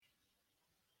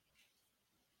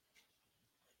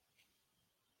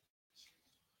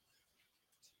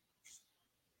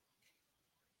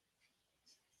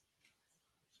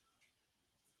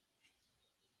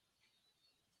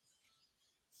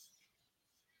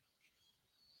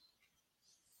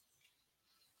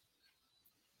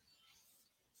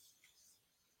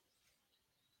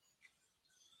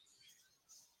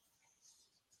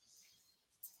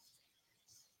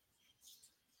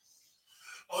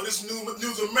Oh, this new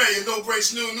the mayor, no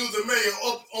breaks new the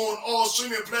mayor up on all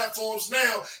streaming platforms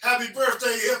now. Happy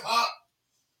birthday, hip hop.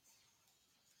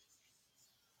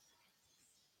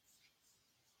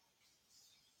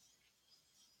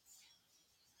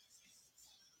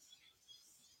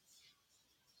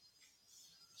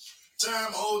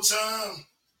 Time, whole time.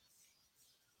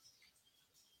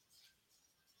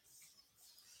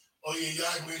 Oh yeah,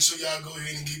 y'all make sure y'all go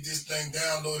ahead and get this thing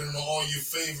downloaded on all your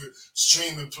favorite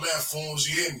streaming platforms.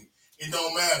 You hear me? It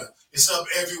don't matter. It's up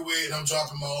everywhere, and I'm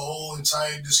dropping my whole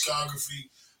entire discography.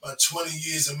 My 20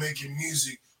 years of making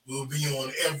music will be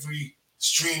on every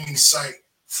streaming site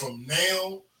from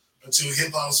now until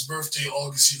hip hop's birthday,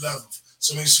 August 11th.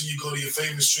 So make sure you go to your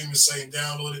favorite streaming site and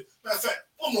download it. Matter of fact,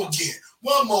 one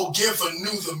more again for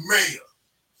New the Mayor.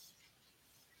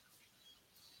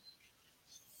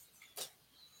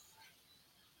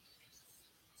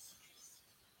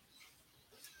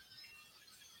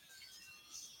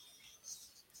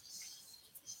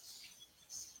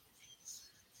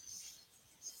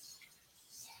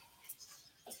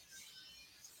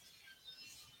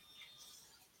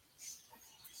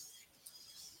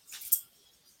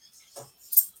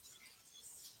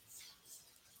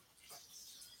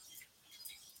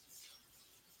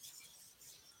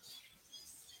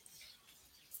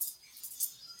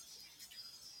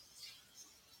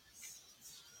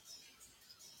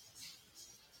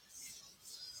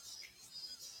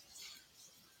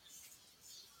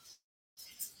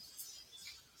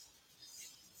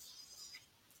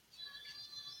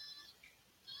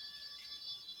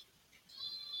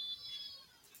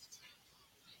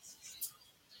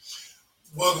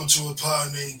 Welcome to a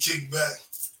pod named Kickback.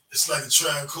 It's like a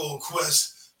Tribe Called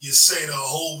Quest. You say the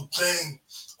whole thing,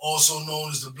 also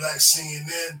known as the Black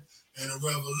CNN and the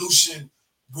Revolution,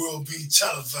 will be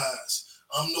televised.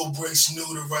 I'm no breaks new,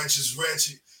 the righteous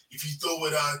ratchet. If you throw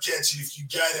it, I'll catch it. If you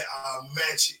got it, I'll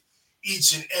match it.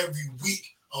 Each and every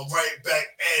week, I'm right back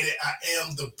at it. I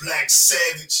am the Black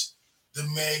Savage, the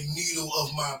Magneto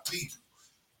of my people.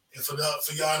 And for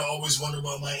y'all to always wonder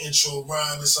about my intro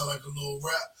rhyme, it sound like a little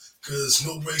rap. Cause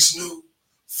no race new,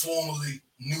 formerly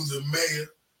knew the mayor.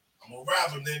 I'm a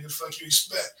rapper, nigga. The fuck you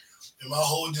expect? And my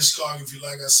whole discography,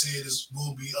 like I said,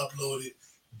 will be uploaded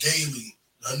daily.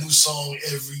 A new song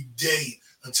every day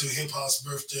until hip hop's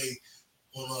birthday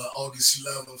on August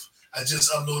 11th. I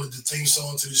just uploaded the theme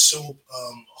song to the show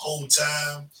whole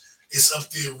time. It's up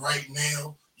there right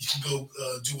now. You can go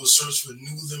do a search for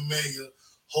New the Mayor,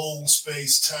 whole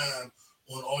space time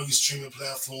on all your streaming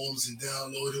platforms and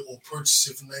download it or purchase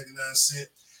it for 99 cents.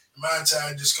 My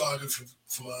entire discography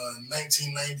from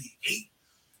 1998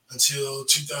 until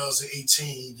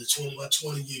 2018, my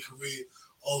 20-year career,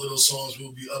 all of those songs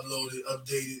will be uploaded,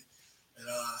 updated, and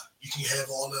you can have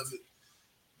all of it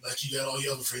like you got all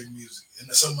your other favorite music. And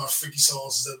some of my freaky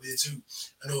songs is up there too.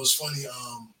 I know it's funny.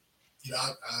 Well,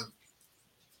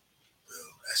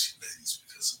 actually, ladies,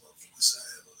 because of my voice, I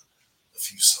have a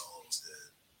few songs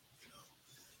that, you know,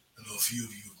 I know a few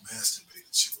of you have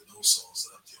masturbated to, and those songs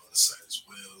are up there on the site as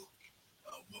well.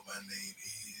 What My Name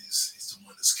is the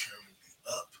one that's currently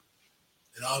up.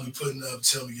 And I'll be putting up,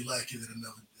 tell me you like it at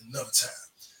another time.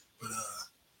 But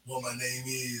What My Name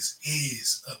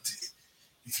is up there.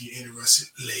 If you're interested,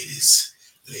 ladies.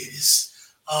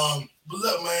 But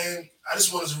look, man, I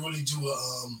just wanted to really do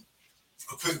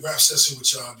a quick rap session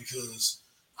with y'all because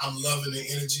I'm loving the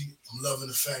energy. I'm loving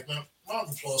the fact, man. Round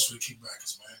of applause for the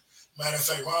kickbackers, man. Matter of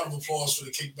fact, round of applause for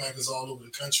the kickbackers all over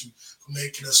the country for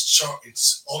making us chart.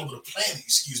 It's all over the planet,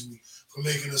 excuse me, for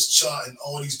making us chart in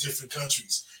all these different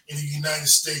countries. In the United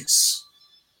States,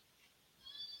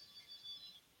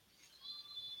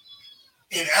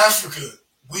 in Africa,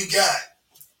 we got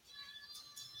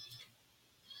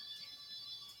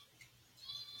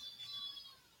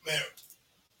man.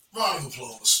 Round of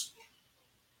applause.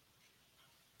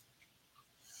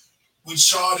 We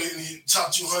charted in the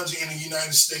top 200 in the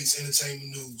United States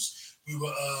entertainment news. We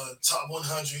were top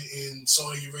 100 in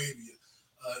Saudi Arabia,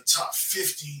 top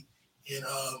 50 in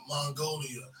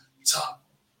Mongolia, top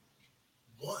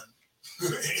one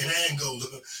in Angola.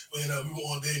 And we were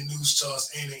on their news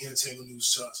charts and their entertainment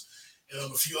news charts.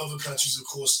 And a few other countries, of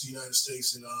course, the United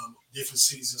States and different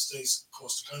cities and states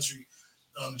across the country.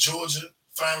 Georgia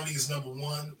finally is number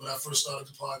one. When I first started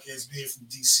the podcast, being from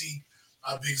DC,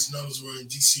 our biggest numbers were in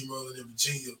DC, Maryland, and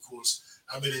Virginia, of course.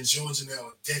 I've been in Georgia now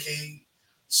a decade.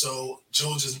 So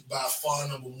Georgia's by far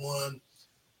number one.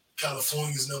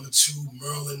 California's number two.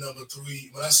 Maryland number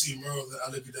three. When I see Maryland, I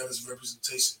look at that as a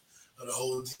representation of the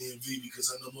whole DMV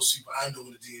because I know most people I know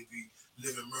in the DMV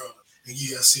live in Maryland. And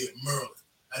yeah, I said Maryland.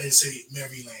 I didn't say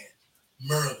Maryland.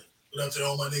 Maryland. But up there,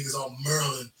 all my niggas all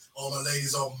Maryland. All my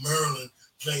ladies all Maryland.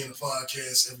 playing the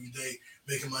podcast every day,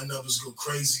 making my numbers go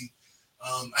crazy.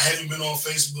 I haven't been on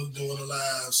Facebook doing the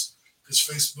lives because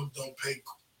Facebook don't pay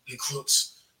the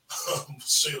crooks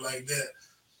straight like that.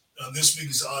 This week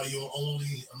is audio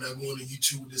only. I'm not going to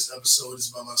YouTube with this episode. It's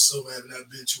by myself. I have not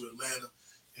been to Atlanta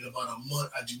in about a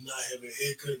month. I do not have a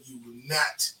haircut. You will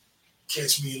not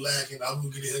catch me lacking. I will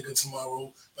get a haircut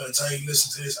tomorrow. By the time you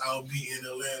listen to this, I'll be in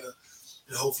Atlanta.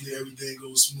 And hopefully everything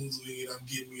goes smoothly and I'm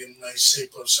getting me in a nice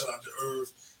shape up. Shout out to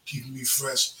Irv, keeping me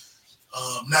fresh.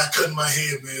 Not cutting my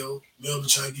hair, Mel. Mel been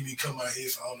trying to get me to cut my hair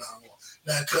for I don't know how long.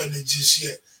 Not cutting it just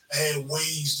yet. I had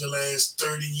waves the last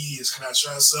 30 years. Can I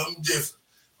try something different?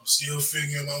 I'm still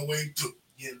figuring my way through.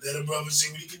 Yeah, let a brother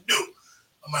see what he can do.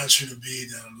 I might trim the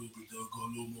beard down a little bit, though, go a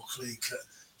little more clean cut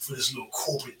for this little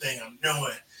corporate thing I'm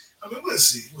doing. I mean, we'll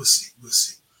see. But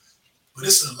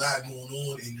there's a lot going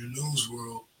on in the news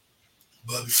world.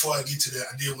 But before I get to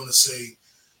that, I did want to say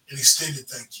an extended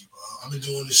thank you. I've been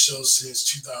doing this show since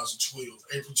 2012,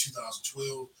 April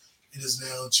 2012. It is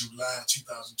now July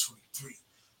 2023.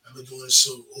 I've been doing this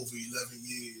show over 11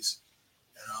 years.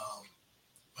 And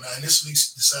when I initially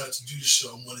decided to do the show,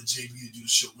 I wanted JB to do the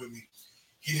show with me.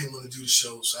 He didn't want to do the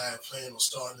show, so I had planned on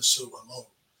starting the show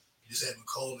alone. Just having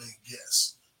calling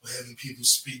guests or having people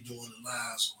speak during the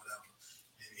lives or whatever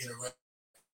and interact.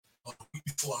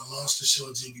 Before I launched the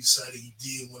show, JB decided he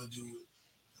did want to do it.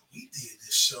 We did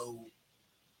this show,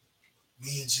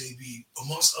 me and JB,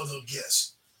 amongst other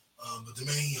guests. But the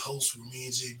main hosts were me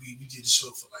and JB. We did the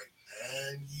show for like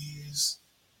 9 years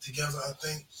together, I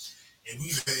think. And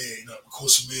we've had, of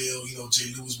course, Mel,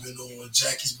 Jay Lou has been on,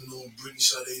 Jackie's been on, Brittany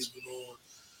Sade's been on.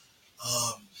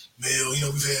 Mel,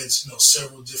 we've had,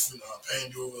 several different,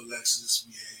 Pandora, Alexis,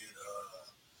 we had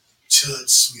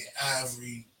Chutz, we had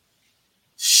Ivory.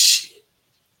 Shit.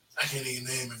 I can't even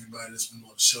name everybody that's been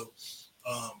on the show.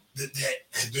 That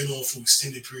had been on for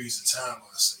extended periods of time,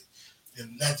 I say.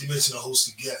 And not to mention the host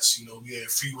of guests. We had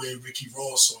Freeway Ricky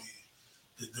Ross on here.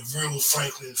 The real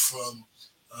Franklin from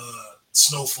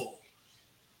Snowfall.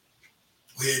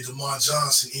 We had DeMar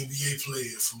Johnson, NBA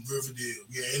player from Riverdale.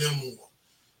 We had Ed Moore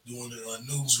doing the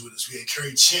news with us. We had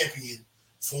Kerry Champion,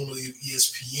 formerly of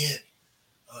ESPN.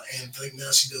 And I think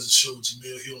now she does a show with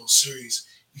Jamel Hill on Sirius.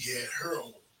 We had her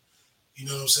on. You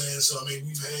know what I'm saying? So, I mean,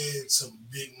 we've had some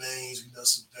big names. We've done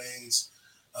some things.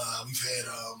 We've had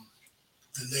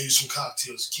the ladies from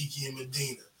Cocktails, Kiki and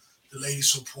Medina. The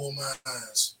ladies from Poor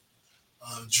Minds,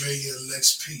 Drea and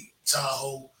Lex P.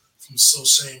 Tahoe from So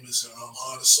Shameless and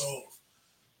Hard to Solve.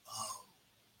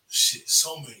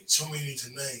 So many to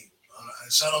name.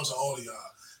 And shout out to all of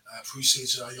y'all. I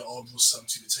appreciate y'all. Y'all all brought something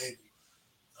to the table.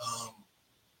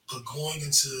 But going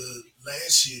into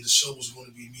last year, the show was going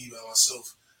to be me by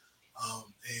myself.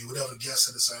 And whatever guests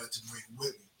I decided to bring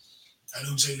with me. I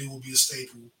knew Jay Lee would be a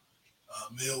staple.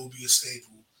 Mel would be a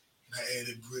staple. And I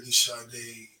added Brittany Sade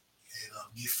and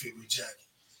Get Fit with Jackie.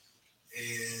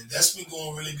 And that's been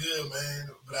going really good,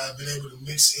 man. But I've been able to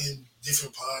mix in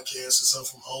different podcasts and some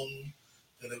from home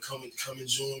that have come and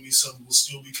join me. Some will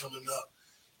still be coming up.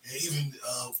 And even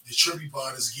the trippy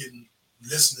part is getting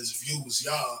listeners, viewers,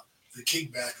 y'all, the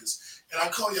kickbackers. And I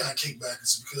call y'all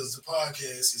kickbackers because the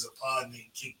podcast is a pod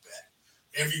named Kickback.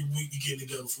 Every week you get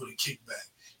together for the kickback.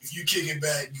 If you kick it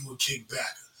back, you a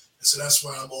kickbacker. And so that's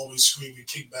why I'm always screaming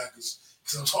kickbackers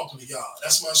because I'm talking to y'all.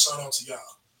 That's my shout out to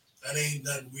y'all. That ain't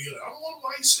nothing weird. I don't know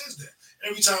why he says that.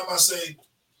 Every time I say,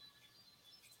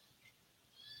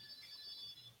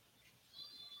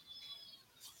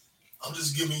 I'm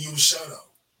just giving you a shout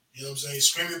out. You know what I'm saying?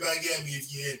 Scream it back at me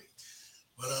if you hear me.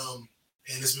 But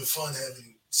and it's been fun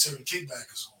having certain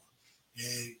kickbackers on.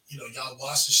 And y'all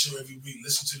watch the show every week,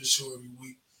 listen to the show every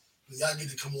week. And y'all get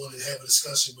to come on and have a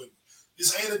discussion with me.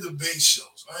 This ain't a debate show.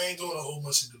 So I ain't doing a whole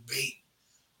bunch of debate.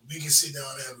 We can sit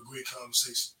down and have a great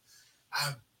conversation.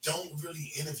 I don't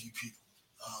really interview people.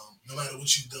 No matter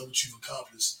what you've done, what you've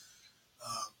accomplished.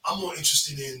 I'm more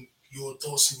interested in your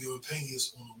thoughts and your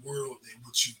opinions on the world than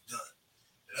what you've done.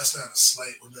 And that's not a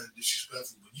slight or nothing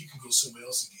disrespectful, but you can go somewhere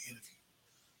else and get interviewed.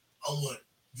 I want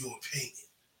your opinion.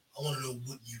 I want to know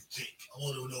what you think. I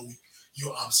want to know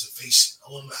your observation.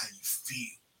 I want to know how you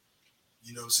feel.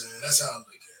 You know what I'm saying? That's how I look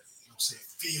at it. You know what I'm saying?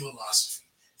 Philosophy.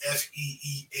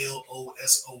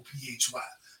 Feelosophy.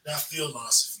 Not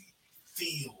philosophy.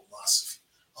 Philosophy.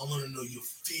 I want to know your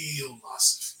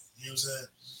philosophy. You know what I'm saying?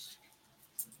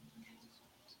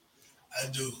 I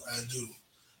do.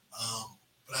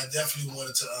 But I definitely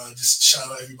wanted to just shout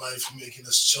out everybody for making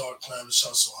us chart, climb the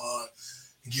chart so hard,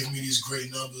 and giving me these great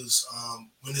numbers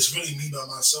when it's really me by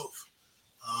myself.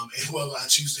 And whoever I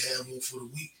choose to have on for the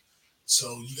week.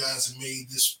 So you guys have made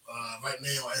this right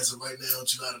now, as of right now,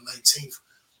 July the 19th.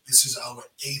 This is our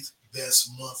 8th best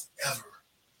month ever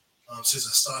since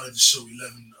I started the show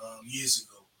 11 years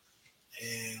ago.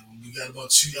 And we got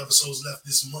about 2 episodes left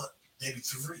this month, maybe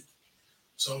 3.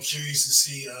 So I'm curious to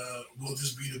see will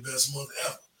this be the best month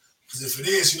ever? Because if it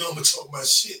is, I'm gonna talk my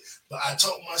shit. But I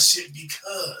talk my shit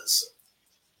because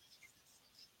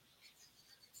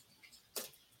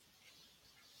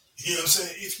you know what I'm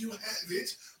saying. If you have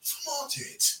it, flaunt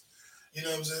it. You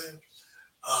know what I'm saying?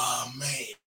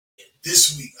 Man,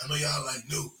 this week I know y'all like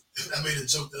new. I made a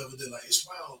joke the other day, like it's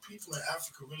wild. People in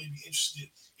Africa really be interested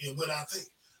in what I think.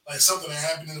 Like something that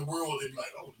happened in the world, they're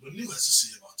like, oh, what new has to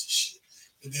say about this shit?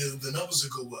 And then the numbers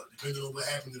will go up depending on what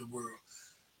happened in the world.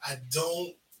 I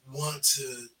don't want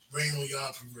to rain on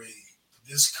y'all parade.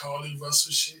 This Carly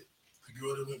Russell shit, the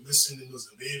girl that went missing and was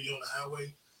a baby on the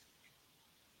highway,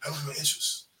 I don't have no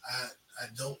interest. I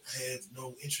don't have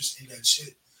no interest in that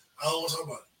shit. I don't want to talk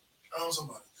about it. I don't want to talk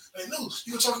about it. Hey, no,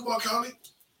 you gonna talk about Carly?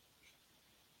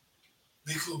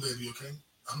 Be cool, baby, okay?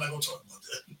 I'm not gonna talk about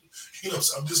that.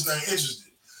 I'm just not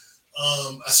interested.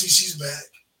 I see she's back,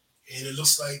 and it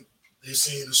looks like they're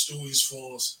saying the story is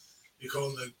false. They're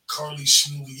calling her Carly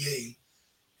Schmoulier,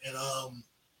 and I'm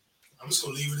just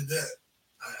gonna leave it at that.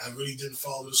 I really didn't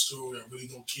follow the story. I really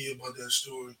don't care about that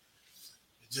story.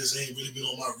 It just ain't really been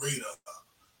on my radar.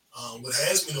 What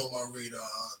has been on my radar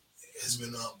has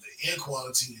been the air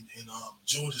quality in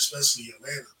Georgia, especially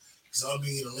Atlanta, because I'll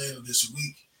be in Atlanta this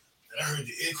week, and I heard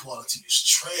the air quality is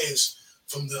trash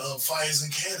from the fires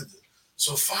in Canada.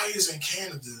 So fires in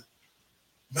Canada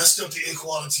messed up the air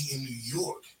quality in New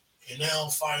York, and now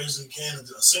fires in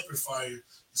Canada, a separate fire,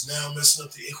 is now messing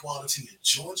up the air quality in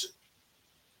Georgia.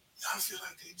 I feel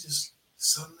like they just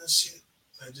selling that shit,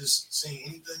 like just saying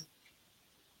anything.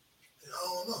 I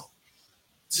don't know.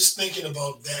 Just thinking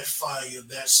about that fire,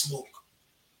 that smoke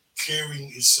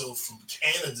carrying itself from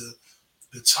Canada,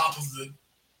 the top of the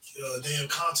damn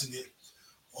continent,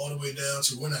 all the way down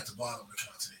to, we're not the bottom of the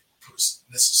continent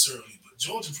necessarily, but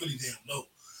Georgia pretty damn low.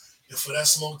 And for that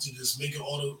smoke to just make it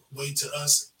all the way to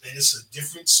us, and it's a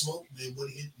different smoke than what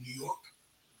hit New York.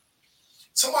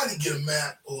 Somebody get a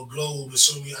map or a globe and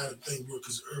show me how the thing works,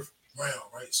 because the earth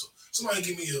round, right? So somebody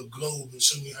give me a globe and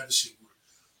show me how this shit works,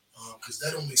 because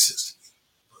that don't make sense to me.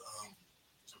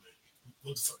 But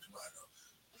what the fuck do I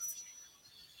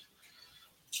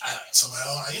know?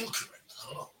 Somehow I am correct. I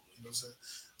don't know. You know what I'm saying?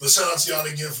 But shout out to y'all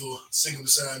again for sticking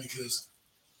beside me, because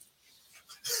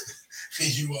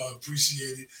you are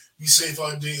appreciated. Be safe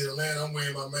out there in Atlanta. I'm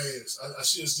wearing my mask. I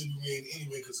should still be wearing it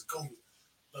anyway because of COVID.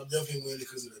 But I'm definitely wearing it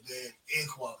because of the damn air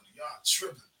quality. Y'all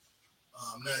tripping.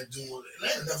 I'm not doing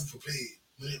Atlanta never prepared.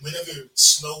 Whenever it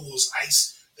snows,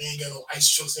 ice, they ain't got no ice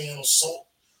trucks, they ain't got no salt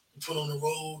to put on the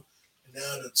road. And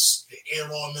now the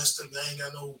air all messed up. They ain't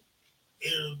got no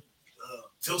air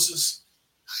filters.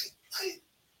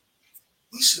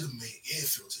 We should have made air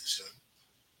filters, yo.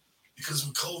 Because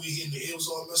with COVID hitting, the air was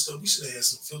all messed up. We should have had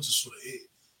some filters for the air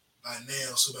by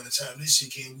now. So by the time this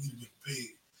shit came, we'd have been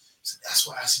prepared. So that's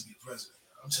why I should be the president.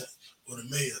 I'm telling you, or the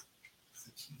mayor.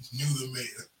 Knew the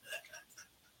mayor.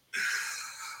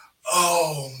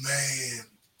 Oh man.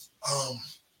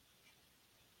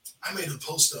 I made a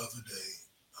post the other day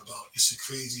about it's the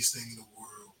craziest thing in the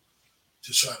world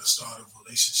to try to start a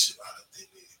relationship out of thin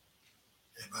air.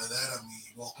 And by that I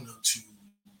mean walking up to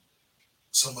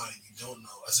somebody you don't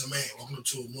know, as a man, walking up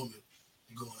to a woman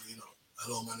and going,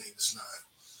 hello, my name is Nine.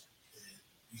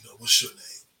 And, what's your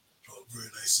name? Oh,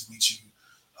 very nice to meet you.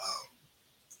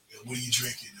 What are you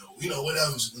drinking?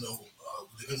 Whatever,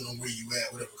 depending on where you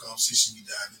at, whatever conversation we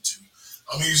dive into.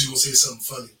 I'm usually going to say something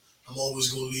funny. I'm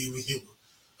always going to lead with humor.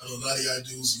 I know a lot of y'all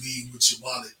dudes lead with your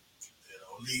wallet,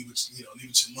 lead with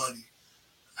your money.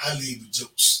 I lead with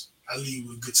jokes. I lead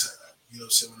with a good time. You know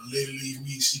what I'm saying? When a lady leave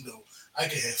me, she know I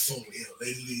can have fun with her.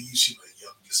 Lady leave you, she like,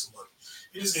 y'all can get some money.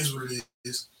 It just is what it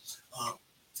is.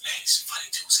 Thanks, funny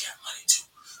dudes got money too.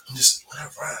 I'm just, when I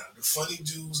rhyme, the funny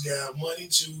dudes got money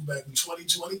too back in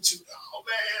 2022. Oh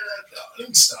man, let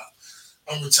me stop.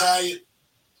 I'm retired,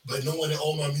 but knowing that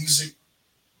all my music,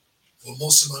 or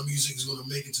most of my music, is going to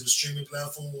make it to the streaming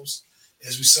platforms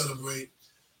as we celebrate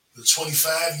the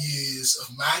 25 years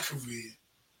of my career,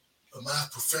 of my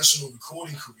professional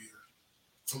recording career,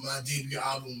 from my debut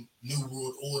album, New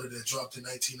World Order, that dropped in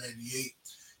 1998.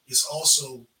 It's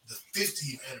also the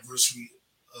 50th anniversary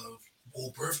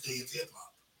or birthday of hip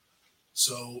hop.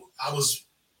 So I was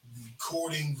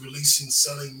recording, releasing,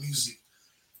 selling music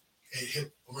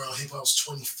around hip hop's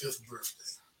 25th birthday.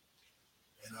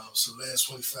 And so the last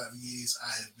 25 years,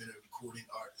 I have been a recording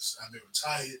artist. I've been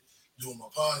retired, doing my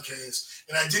podcast.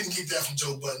 And I didn't get that from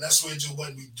Joe Budden. That's where Joe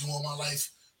Budden be doing my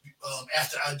life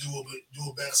after I do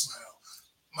it better somehow.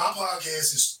 My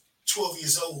podcast is 12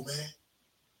 years old, man.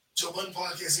 Joe Budden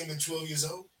podcast ain't been 12 years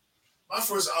old. My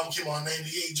first album came out in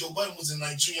 98. Joe Budden was in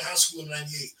like junior high school in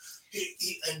 98.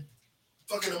 And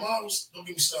fucking the models, don't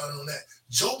get me started on that.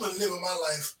 Joe been living my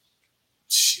life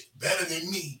shit better than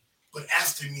me, but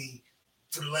after me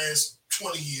for the last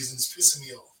 20 years, and it's pissing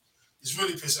me off. It's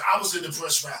really pissing. I was a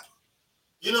depressed rapper.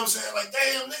 You know what I'm saying? Like,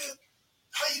 damn, nigga,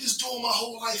 how you just doing my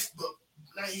whole life, but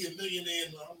now you a millionaire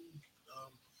and I'm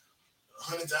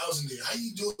 100,000 there. How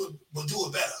you do it, but do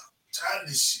it better? Tired of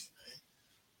this shit, man.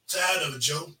 Tired of it,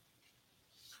 Joe.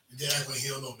 And then act like he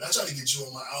don't know. I tried to get Joe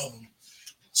on my album,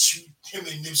 him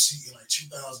and Nipsey in like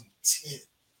 2010. And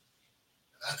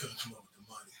I couldn't come up with the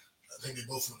money. I think they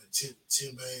both on the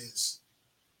 10 bands.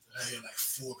 And I had like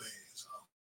 4 bands. I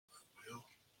was like, well,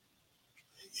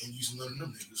 I ain't using none of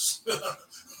them niggas.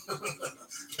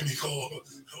 Let me call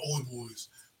old boys.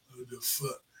 What the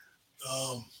fuck?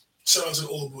 Shout out to the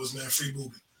old boys, man. Free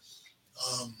booby.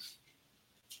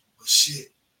 But shit,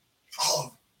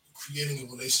 creating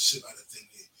a relationship out of thing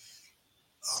there.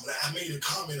 I made a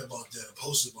comment about that, a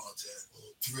post about that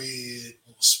on Thread,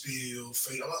 on Spill,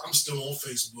 I'm still on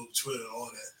Facebook, Twitter,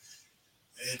 all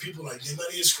that. And people are like, damn,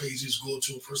 that is crazy. Just go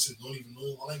to a person that don't even know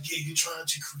them. I'm like, yeah, you're trying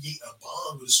to create a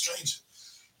bond with a stranger.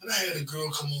 And I had a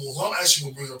girl come on, who I'm actually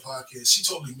going to bring on a podcast. She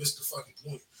totally missed the fucking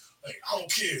point. Like, I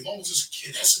don't care. As long as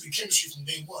it has to be chemistry from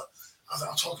day one.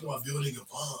 I'm talking about building a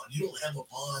bond. You don't have a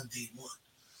bond day one.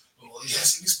 Well, it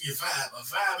has to at least be a vibe. A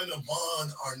vibe and a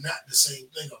bond are not the same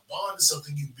thing. A bond is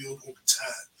something you build over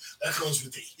time. That comes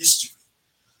with a history.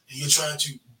 And you're trying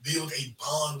to build a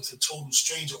bond with a total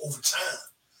stranger over time.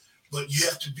 But you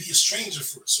have to be a stranger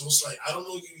first. So it's like, I don't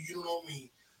know you, you don't know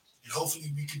me. And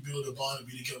hopefully we can build a bond and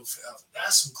be together forever.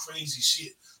 That's some crazy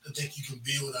shit to think you can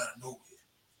build out of nowhere.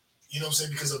 You know what I'm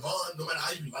saying? Because a bond, no matter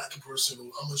how you like a person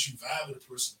or how much you vibe with a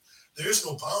person, there is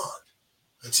no bond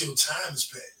until time has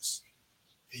passed.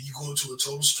 And you go to a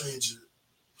total stranger,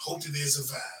 hope that there's a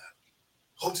vibe,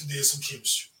 hope that there's some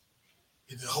chemistry,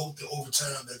 and then hope that over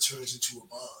time that turns into a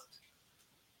bond.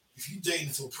 If you're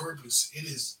dating for purpose,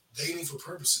 dating for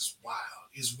purpose is wild.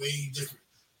 It's way different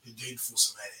than dating for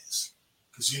some ass.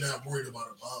 Because you're not worried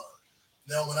about a bond.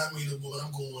 Now, when I meet a woman,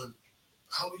 I'm going,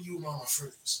 how are you around my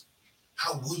friends?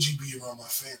 How would you be around my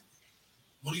family?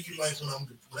 What do you like when I'm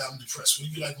depressed? What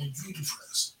do you like when you're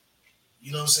depressed?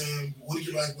 You know what I'm saying? What do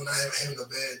you like when I'm having a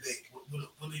bad day?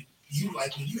 What do you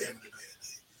like when you're having a bad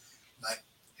day? Like,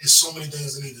 there's so many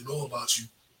things I need to know about you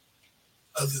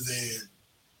other than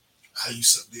how you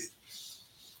submit.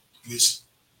 Which,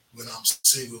 when I'm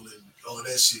single and all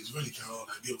that shit is really kind of all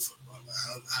I give a fuck about.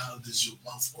 Like, how does your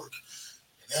mouth work?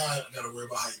 And now I got to worry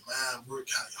about how your mind work,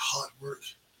 how your heart work,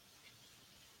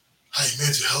 how your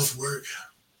mental health work.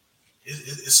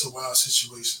 It's a wild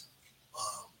situation.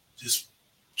 Just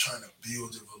trying to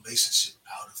build a relationship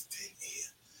out of thin air.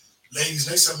 Ladies,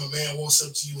 next time a man walks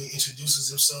up to you and introduces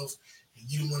himself and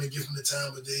you don't want to give him the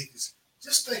time of day,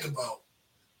 just think about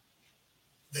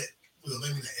that. Well,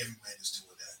 maybe not every man is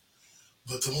doing that.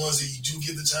 But the ones that you do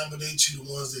give the time of day to, the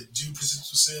ones that do present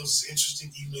themselves as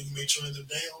interesting, even though you may turn them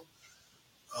down,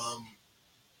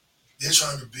 they're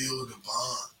trying to build a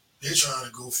bond. They're trying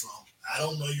to go from, I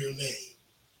don't know your name,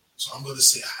 so I'm going to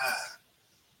say hi,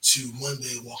 to one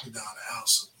day walking down the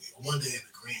house somewhere, one day at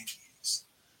the grandkids.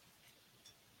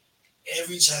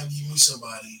 Every time you meet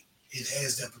somebody, it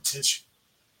has that potential.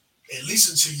 At least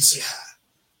until you say hi.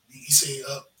 You say,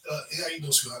 hey, how you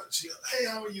doing, sweetheart? She, hey,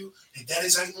 how are you? And that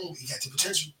is how you know you got the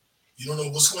potential. You don't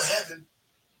know what's going to happen.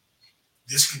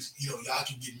 This could, y'all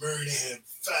can get married and have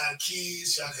 5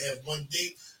 kids. Y'all can have one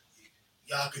date.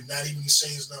 Y'all could not even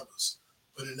exchange numbers.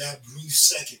 But in that brief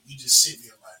second, you just sit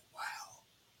there like, wow,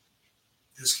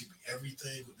 this could be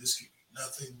everything, or this could be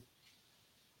nothing.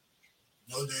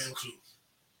 No damn clue.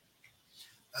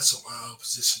 That's a wild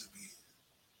position to be in.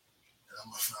 And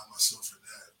I'm going to find myself in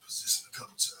that position a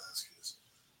couple times because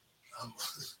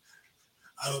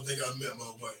I don't think I met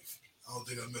my wife. I don't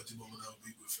think I met the woman I'll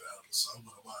be with forever. So I'm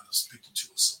going to wind up speaking to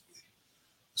her somewhere.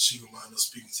 She will wind up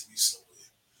speaking to me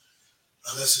somewhere.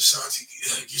 Unless Ashanti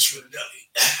gets rid of Nelly.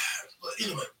 But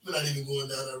anyway, we're not even going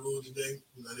down that road today.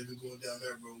 We're not even going down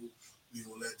that road. We're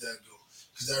going to let that go.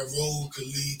 Because that road could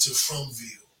lead to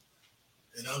Fromville.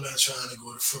 And I'm not trying to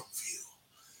go to Fromville.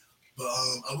 But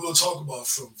I will talk about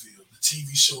Fromville, the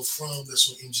TV show From that's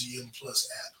on MGM Plus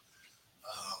app.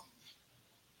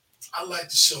 I like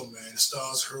the show, man. It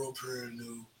stars Harold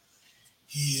Perrineau.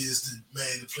 He is the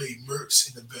man that played Mertz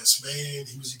in The Best Man.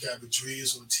 He was the guy with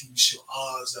dreads on the TV show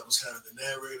Oz. That was kind of the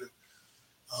narrator.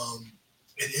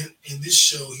 And in this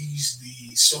show, he's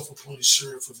the self-appointed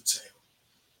sheriff of the town.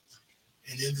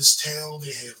 And in this town,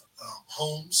 they have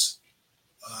homes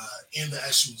in the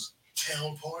actual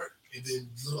town part, and then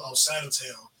a little outside of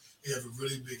town, they have a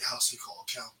really big house they call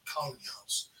colony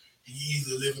house. And you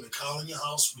either live in a colony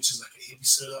house, which is like a hippie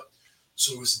setup,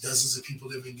 so it's dozens of people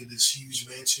living in this huge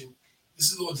mansion.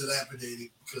 It's a little dilapidated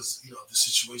because the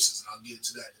situations, and I'll get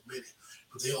into that in a minute.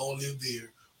 But they all live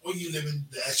there, or you live in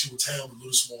the actual town with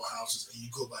little small houses, and you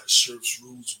go by the sheriff's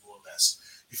rules more or less.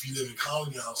 If you live in a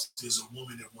colony house, there's a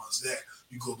woman that runs that.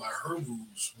 You go by her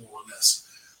rules more or less.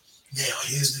 Now,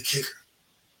 here's the kicker.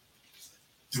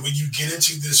 That when you get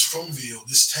into this Fromville,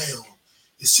 this town,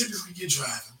 it's typically you're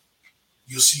driving,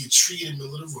 you'll see a tree in the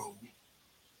middle of the road,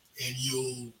 and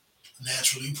you'll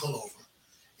naturally pull over,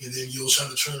 and then you'll try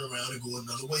to turn around and go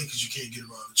another way because you can't get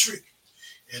around the tree.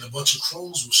 And a bunch of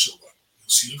crows will show up. You'll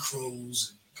see the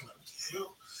crows and come out the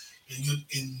hill,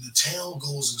 and the town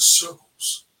goes in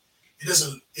circles. It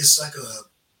doesn't. It's like a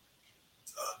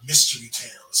mystery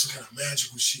town. It's some kind of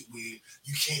magical shit where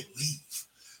you can't leave.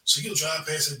 So you'll drive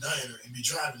past a diner and be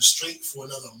driving straight for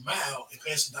another mile and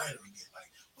pass the diner again. Like,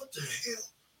 what the hell?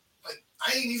 Like,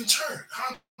 I ain't even turned.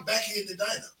 I'm back here in the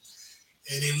diner.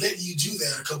 And they let you do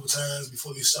that a couple times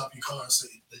before they stop your car and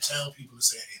say, the town people and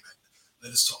say, hey, man,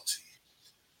 let us talk to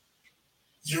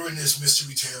you. You're in this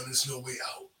mystery town. There's no way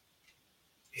out.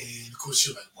 And, of course,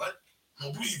 you're like, what? I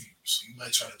don't believe you. So you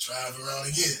might try to drive around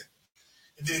again.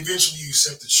 And then eventually you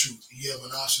accept the truth. You have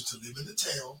an option to live in the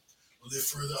town or live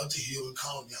further up the hill in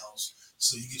Colony House.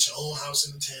 So you get your own house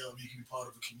in the town. You can be part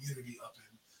of a community up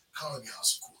in Colony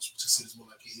House, of course, which I said is more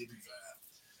like a hippie vibe.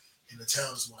 And the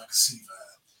town is more like a city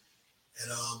vibe.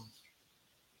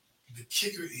 And the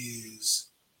kicker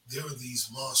is there are these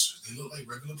monsters. They look like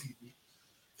regular people.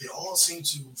 They all seem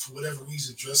to, for whatever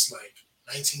reason, dress like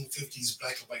 1950s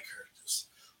black and white characters.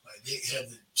 Like they have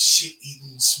the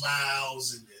shit-eating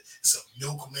smiles, and it's a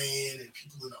milkman and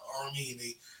people in the army, and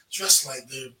they dress like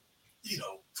they're,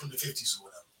 from the 50s or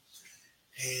whatever.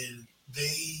 And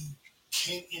they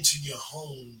can't enter your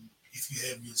home if you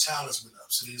have your talisman up.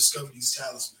 So they discover these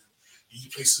talismans, and you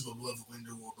place them above a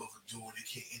window or above a door, and they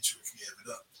can't enter if you have it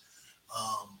up.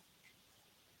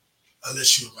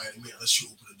 Unless you invite them in, unless you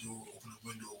open a door, open a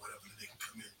window, or whatever, then they can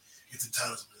come in if the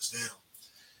talisman is down.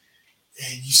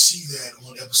 And you see that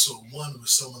on episode 1 where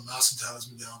someone knocks the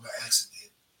talisman down by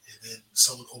accident, and then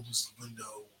someone opens the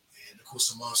window, and of course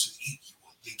the monsters eat you,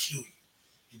 or they kill you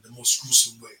in the most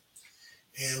gruesome way.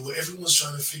 And what everyone's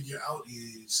trying to figure out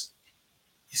is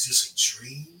this a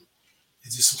dream?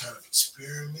 Is this some kind of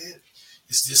experiment?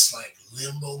 Is this like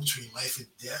limbo between life and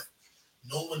death?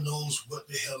 No one knows what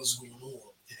the hell is going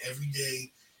on. And every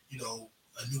day,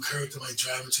 a new character might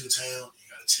drive into the town. You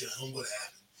got to tell him what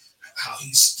happened, how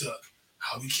he's stuck,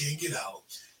 how he can't get out.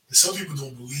 And some people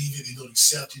don't believe it. They don't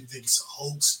accept it. They think it's a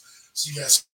hoax. So you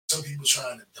got some people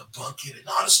trying to debunk it. And,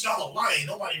 no, this is not a lie.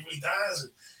 Nobody really dies.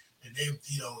 And then,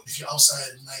 if you're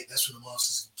outside at night, that's when the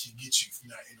monsters can get you if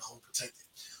you're not in the home protected.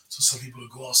 So some people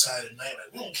will go outside at night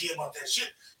like, we don't care about that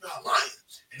shit. You're not lying.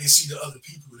 And they see the other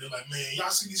people. And they're like, man, y'all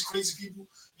see these crazy people?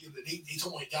 They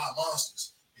told me y'all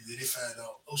monsters. And then they find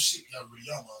out, oh shit, y'all really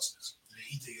are monsters. And they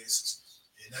eat their asses.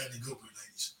 And now they go with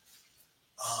ladies.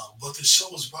 But the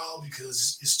show is wild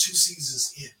because it's 2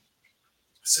 seasons in.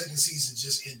 The second season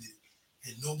just ended.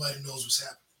 And nobody knows what's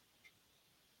happening.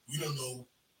 We don't know.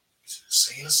 Is it a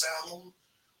insane asylum?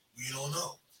 We don't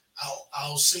know.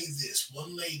 I'll say this.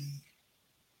 One lady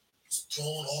was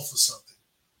thrown off of something.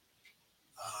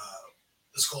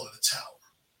 Let's call it a tower.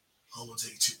 I don't want to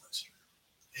take too much.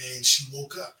 And she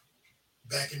woke up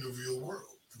back in the real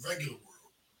world, the regular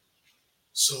world.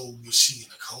 So was she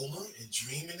in a coma and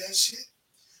dreaming that shit?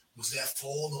 Was that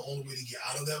fall the only way to get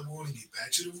out of that world and get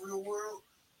back to the real world?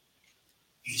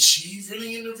 Is she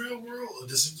really in the real world, or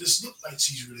does it just look like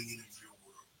she's really in the real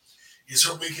world? Is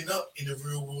her waking up in the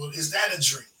real world, is that a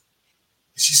dream?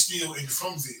 Is she still in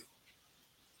Fromville?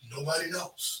 Nobody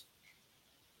knows.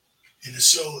 And the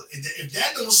show, if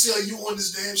that don't sell you on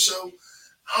this damn show,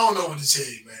 I don't know what to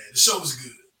tell you, man. The show was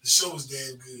good. The show was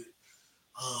damn good.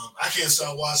 I can't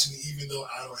start watching it even though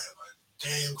I don't have a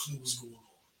damn clue what's going on.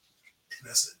 And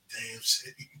that's a damn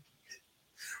shame.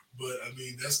 But, I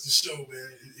mean, that's the show, man.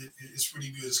 It's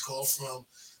pretty good. It's called From.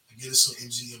 Again, it's on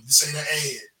MGM. This ain't an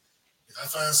ad. If I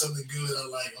find something good I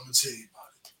like, I'm going to tell you about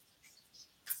it.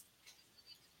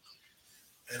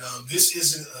 And this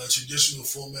isn't a traditional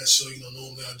format show.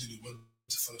 Normally I do the what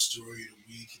the fuck story of the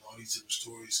week and all these different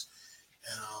stories.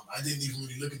 And I didn't even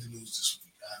really look at the news this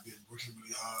week. I've been working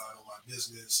really hard on my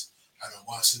business. I've been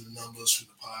watching the numbers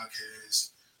from the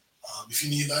podcast. If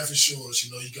you need life insurance,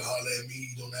 you can holler at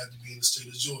me. You don't have to be in the state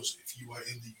of Georgia. If you are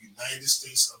in the United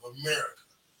States of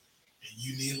America and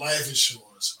you need life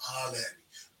insurance, holler at me.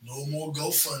 No more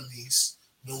GoFundMes.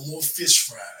 No more fish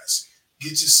fries.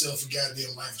 Get yourself a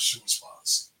goddamn life insurance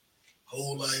policy.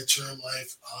 Whole life, term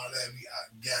life, all that.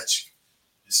 I got you.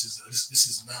 This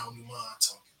is now new mind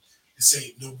talking. This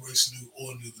ain't no breaks new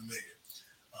or new the mayor.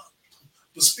 Uh,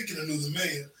 but speaking of new the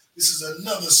mayor, this is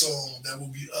another song that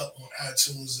will be up on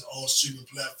iTunes and all streaming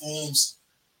platforms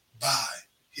by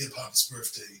Hip Hop's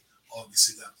birthday,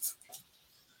 August 11th.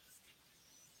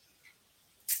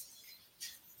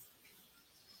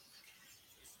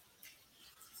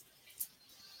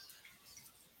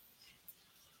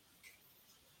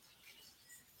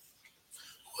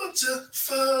 What the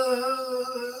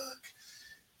fuck?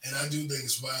 And I do think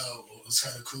it's wild. It's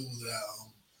kind of cool that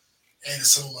I added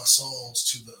some of my songs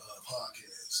to the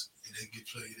podcast, and they get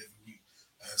played every week.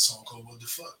 I had a song called "What the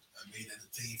Fuck." I made that a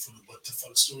theme for the "What the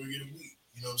Fuck" story of the week.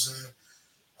 You know what I'm saying?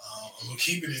 I'm gonna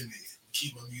keep it in there. I'm gonna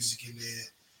keep my music in there,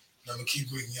 and I'm gonna keep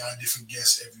bringing y'all different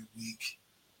guests every week.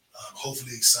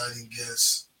 Hopefully, exciting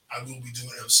guests. I will be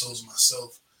doing episodes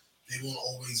myself. They won't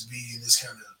always be in this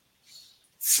kind of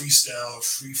freestyle,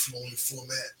 free flowing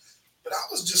format. But I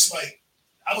was just like,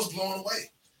 I was blown away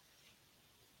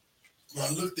when I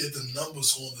looked at the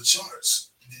numbers on the charts.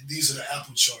 These are the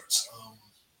Apple charts.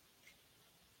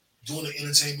 Doing an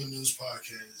entertainment news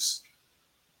podcast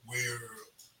where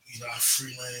I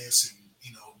freelance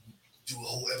and do a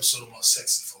whole episode about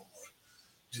sex if I want,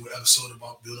 do an episode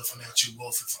about building financial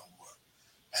wealth if I want.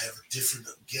 I have a different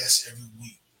guest every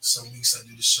week. Some weeks I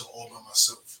do the show all by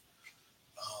myself.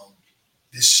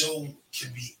 This show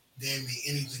can be damn near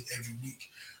anything every week.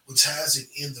 What ties it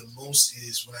in the most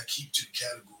is when I keep to the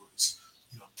categories,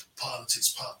 politics,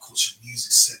 pop culture,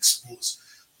 music, sex, sports,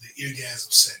 the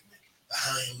eargasm segment, the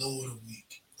high and low of the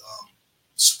week,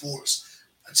 sports.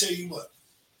 I tell you what,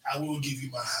 I will give you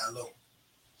my high low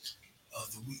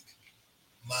of the week.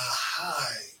 My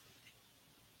high,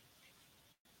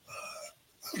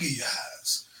 I'll give you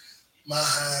highs. My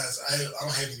highs, I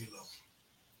don't have any low.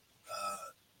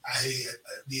 I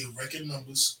did record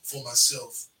numbers for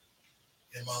myself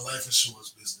in my life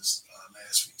insurance business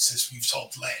last week, since we've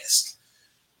talked last.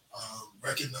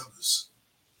 Record numbers,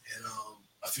 and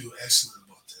I feel excellent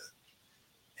about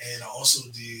that. And I also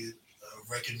did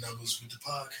record numbers with the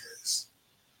podcast,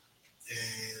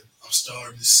 and I'm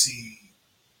starting to see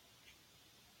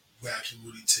where I can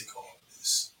really take all of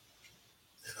this.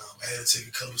 And I had to take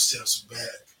a couple steps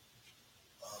back,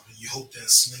 and you hope that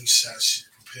slingshot shit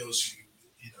propels you.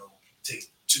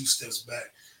 Take 2 steps back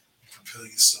and propel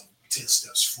yourself 10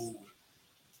 steps forward.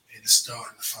 And it's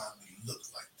starting to finally look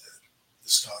like that.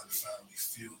 It's starting to finally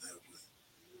feel that way.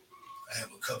 I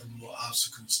have a couple more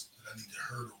obstacles that I need to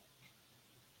hurdle.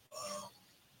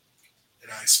 And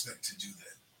I expect to do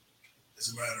that. As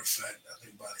a matter of fact, I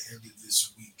think by the end of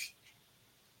this week,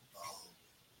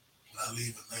 when I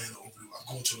leave Atlanta I'm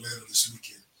going to Atlanta this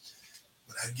weekend.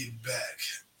 When I get back,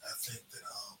 I think that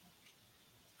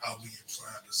I'll be in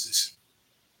prime position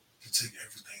to take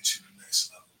everything to the next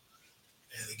level.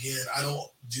 And again, I don't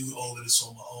do all of this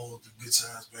on my own. The good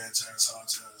times, bad times, hard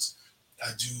times.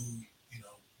 I do,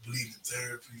 believe in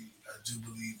therapy. I do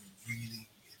believe in reading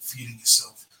and feeding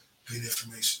yourself good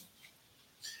information.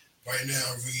 Right now,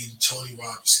 I'm reading Anthony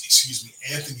Robbins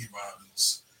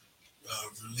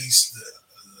released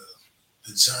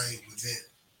the Giant Within.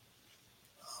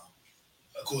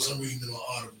 Of course, I'm reading them on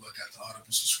Audible. I got the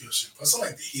Audible subscription. Plus, I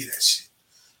like to hear that shit.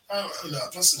 I don't know.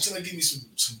 Plus, until I get me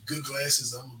some good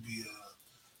glasses, I'm gonna be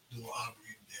doing Audible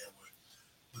reading damn way.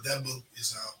 But that book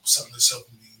is something that's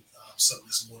helping me, something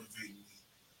that's motivating me.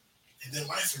 And then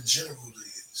life in general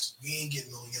is we ain't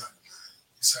getting no younger, man.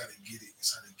 It's how to get it.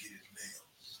 It's how to get it now.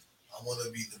 I want to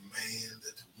be the man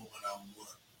that the woman I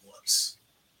want wants.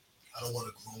 I don't want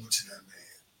to grow into that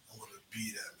man. I want to be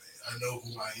that man. I know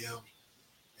who I am,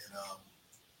 and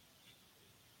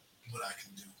what I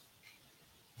can do.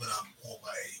 But I'm on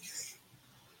my A game.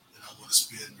 And I want to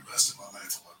spend the rest of my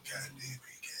life on my goddamn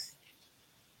A game.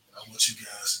 And I want you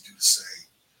guys to do the same.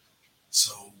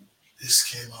 So this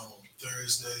came out on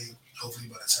Thursday. Hopefully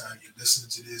by the time you're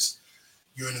listening to this,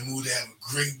 you're in the mood to have a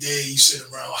great day. You sit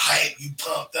around hype, you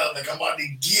pumped up, like I'm about to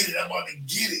get it.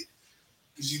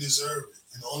 Because you deserve it.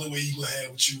 And the only way you're going to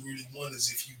have what you really want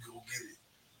is if you go get it.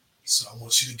 So I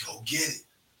want you to go get it.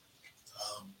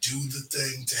 Do the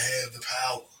thing to have the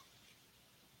power.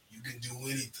 You can do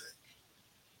anything.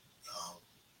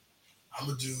 I'm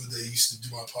a dude that used to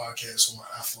do my podcast on my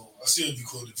iPhone. I still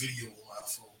record the video on my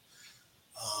iPhone.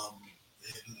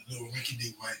 And little Ricky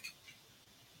Dick Mike.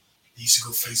 He used to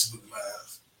go Facebook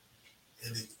Live.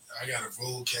 And then I got a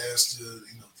roadcaster,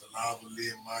 the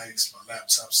lavalier mics, my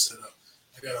laptop set up.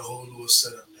 I got a whole little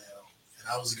setup now. And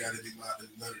I was the guy that didn't know how to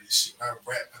do none of this shit. When I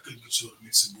rap, I couldn't control the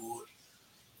mixing board.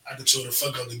 I control the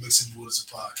fuck out the mixing board as a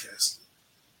podcaster.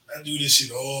 I do this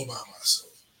shit all by myself.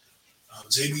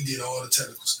 JB did all the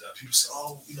technical stuff. People say,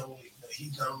 "Oh, he's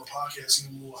not on the podcast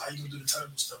anymore. How you gonna do the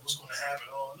technical stuff? What's gonna happen?"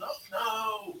 Oh,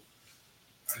 no.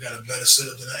 I got a better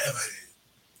setup than I ever had.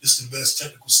 This is the best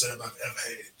technical setup I've ever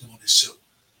had doing this show.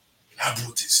 And I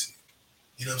brought this in.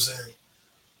 You know what I'm saying?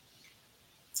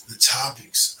 The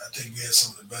topics, I think we had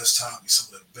some of the best topics,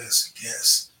 some of the best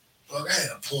guests. Look, I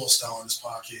had a porn star on this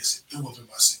podcast that threw up in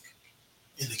my sink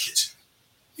in the kitchen.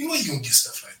 You know, you gonna get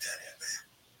stuff like that at, man.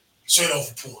 Straight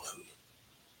off of porn.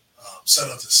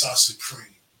 Shout out to Sausage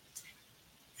Cream.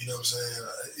 You know what I'm saying?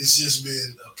 It's just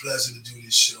been a pleasure to do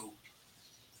this show.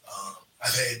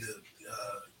 I've had the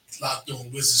Locked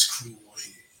On Wizards crew on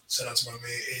here. Shout out to my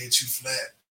man Ed Too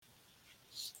Flat.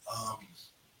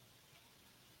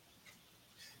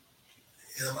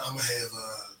 And I'm gonna have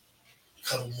a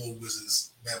couple more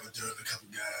Wizards, Matt Madura, a couple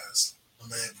guys. My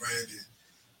man Brandon.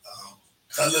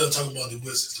 I love talking about the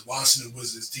Wizards, the Washington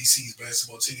Wizards, DC's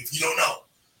basketball team. If you don't know,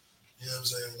 you know what I'm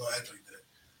saying? I'm gonna act like that.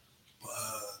 But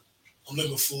I'm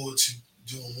looking forward to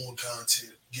doing more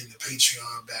content, getting the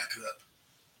Patreon back up.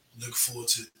 I'm looking forward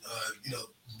to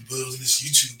building this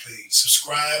YouTube page.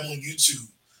 Subscribe on YouTube.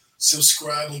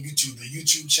 The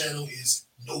YouTube channel is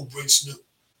No Breaks New.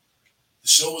 The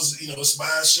show is, it's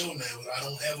my show now. I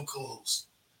don't have a co-host.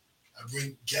 I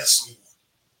bring guests on.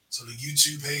 So the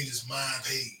YouTube page is my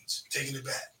page. Taking it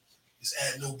back. It's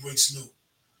at No Breaks New.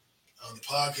 The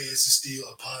podcast is still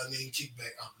a pod name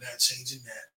Kickback. I'm not changing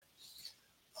that.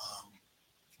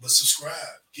 But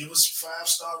subscribe. Give us a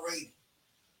 5-star rating.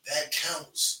 That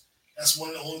counts. That's one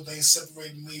of the only things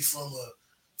separating me from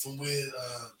where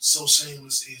So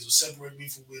Shameless is, or separating me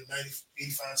from where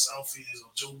 85 South is,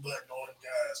 or Joe Button, all them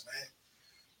guys, man.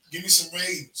 Give me some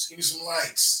ratings. Give me some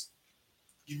likes.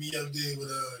 Give me up there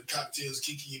with Cocktails,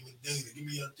 Kiki, and Medina. Give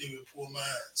me up there with Poor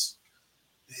Minds.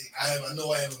 I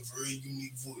know I have a very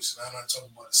unique voice, and I'm not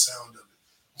talking about the sound of it.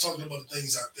 I'm talking about the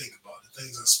things I think about, the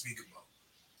things I speak about,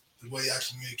 the way I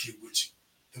communicate with you,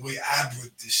 the way I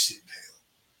break this shit down.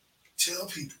 Tell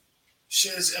people.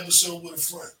 Share this episode with a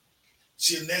friend.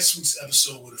 Share next week's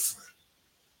episode with a friend.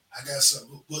 I got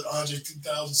something. What Andre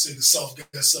 3000 said, the South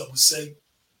got something to say.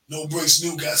 No Breaks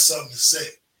New got something to say.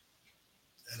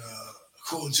 And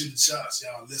according to the charts,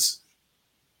 y'all listen.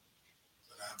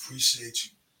 And I appreciate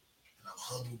you. And I'm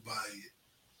humbled by it.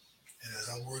 And as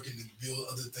I'm working to build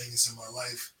other things in my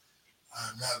life,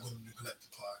 I'm not going to neglect the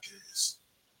podcast.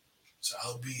 So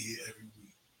I'll be here every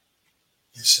week.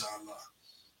 Inshallah.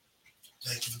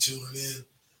 Thank you for tuning in.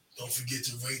 Don't forget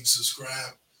to rate and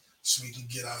subscribe so we can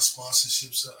get our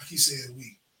sponsorships up. I keep saying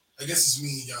we. I guess it's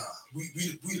me and y'all. We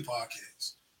the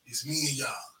podcast. It's me and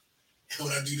y'all. And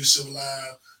when I do the show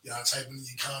live, y'all type in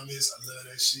your comments. I love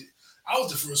that shit. I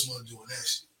was the first one doing that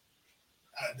shit.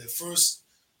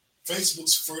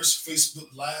 Facebook's first Facebook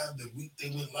Live, the week they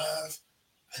went live,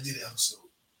 I did an episode.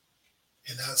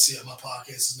 And I said my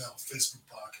podcast is now a Facebook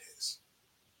podcast.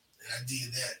 And I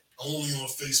did that only on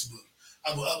Facebook.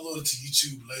 I will upload it to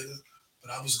YouTube later,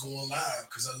 but I was going live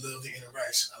because I love the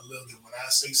interaction. I love it when I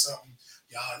say something,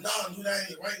 y'all, no, that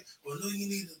ain't right. Well, no, did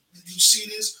you see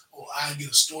this? Or I get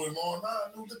a story more.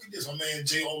 No, look at this. My man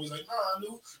Jay always like,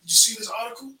 did you see this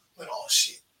article? I'm like, oh,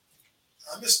 shit.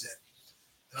 I missed that.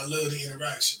 And I love the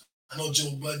interaction. I know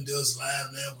Joe Budden does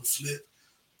live now with Flip.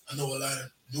 I know a lot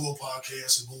of newer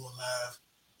podcasts are going live.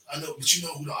 I know, but you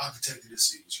know who the architect of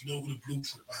this is. You know who the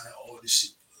blueprint behind all this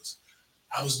shit was.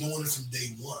 I was doing it from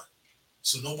day one.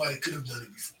 So nobody could have done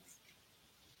it before me.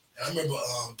 And I remember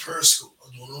Periscope. I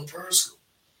was doing it on Periscope.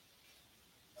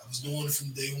 I was doing it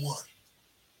from day one.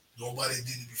 Nobody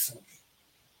did it before me.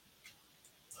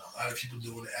 A lot of people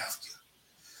doing it after.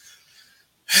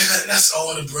 And that's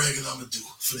all the bragging I'm going to do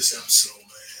for this episode, man.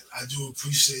 I do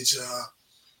appreciate y'all.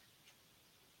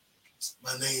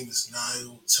 My name is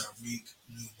Niall Tariq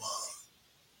Newman.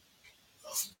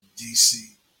 I'm from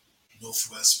DC,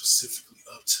 Northwest, specifically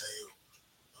Uptown.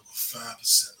 I'm a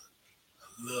 5%er. I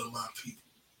love my people.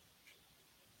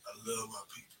 I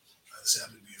just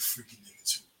happen to be a freaky nigga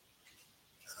too.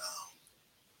 And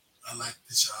I like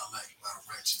that y'all like my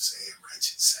wrenches and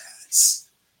wrenching sides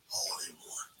all in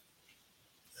one.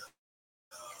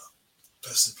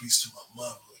 Rest in peace to my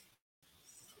mother.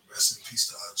 Rest in peace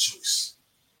to our Joyce.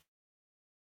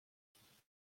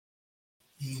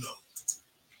 You know,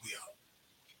 we out.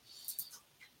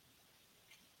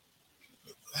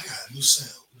 I got a new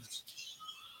sound.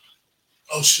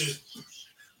 Oh shit.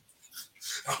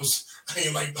 I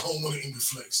ain't like the home of the English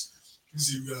flex. Let me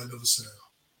see if we got another sound.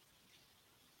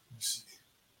 Let me see.